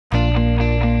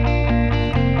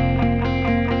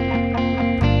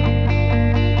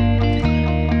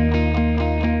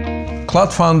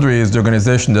Cloud Foundry is the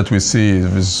organization that we see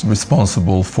is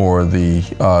responsible for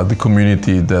the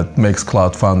community that makes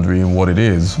Cloud Foundry what it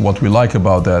is. What we like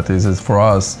about that is for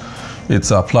us,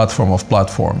 it's a platform of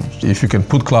platforms. If you can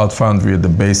put Cloud Foundry at the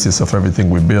basis of everything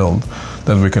we build,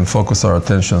 then we can focus our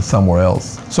attention somewhere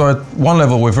else. So at one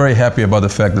level, we're very happy about the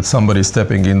fact that somebody is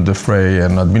stepping in the fray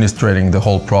and administrating the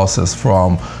whole process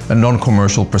from a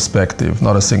non-commercial perspective,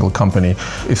 not a single company.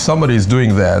 If somebody is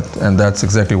doing that, and that's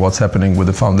exactly what's happening with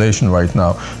the foundation right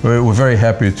now, we're very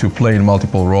happy to play in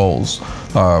multiple roles.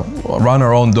 Run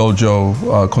our own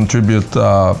dojo, contribute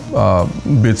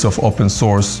bits of open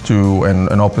source to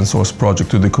an open source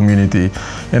project to the community,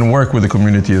 and work with the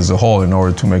community as a whole in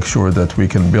order to make sure that we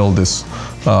can build this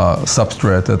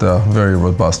substrate at a very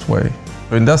robust way.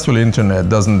 The industrial internet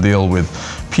doesn't deal with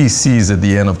PCs at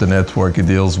the end of the network. It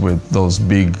deals with those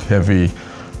big, heavy,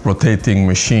 rotating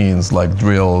machines like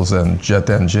drills and jet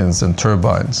engines and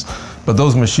turbines. But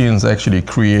those machines actually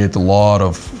create a lot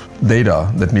of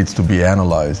data that needs to be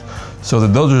analyzed. So the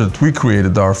dojo that we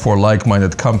created are for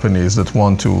like-minded companies that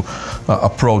want to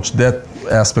approach that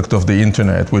aspect of the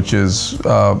internet, which is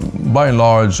by and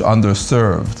large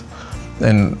underserved,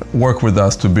 and work with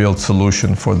us to build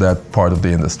solution for that part of the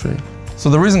industry. So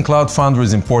the reason Cloud Foundry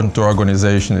is important to our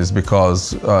organization is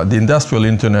because the industrial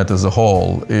internet as a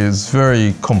whole is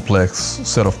very complex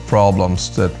set of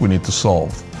problems that we need to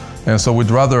solve. And so we'd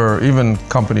rather, even a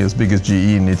company as big as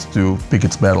GE needs to pick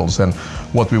its battles. And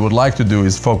what we would like to do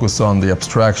is focus on the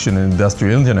abstraction in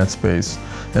industrial internet space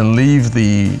and leave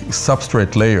the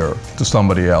substrate layer to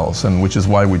somebody else, and which is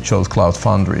why we chose Cloud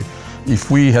Foundry. If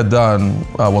we had done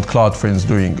what Cloud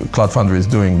Foundry is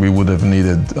doing, we would have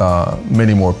needed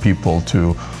many more people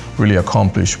to really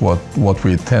accomplish what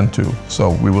we intend to.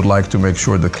 So we would like to make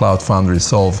sure that Cloud Foundry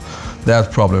solve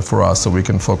that problem for us so we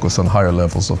can focus on higher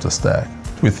levels of the stack.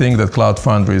 We think that Cloud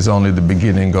Foundry is only the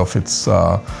beginning of its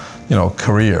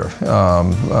career.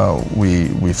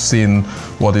 We've seen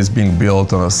what is being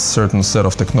built on a certain set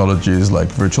of technologies like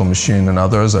virtual machine and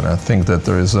others, and I think that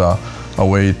there is a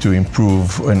way to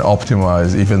improve and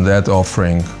optimize even that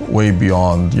offering way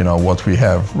beyond what we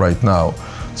have right now.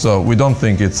 So we don't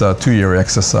think it's a 2-year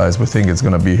exercise. We think it's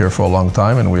going to be here for a long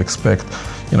time, and we expect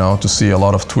to see a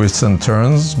lot of twists and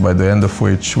turns, by the end of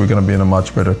which we're going to be in a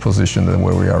much better position than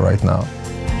where we are right now.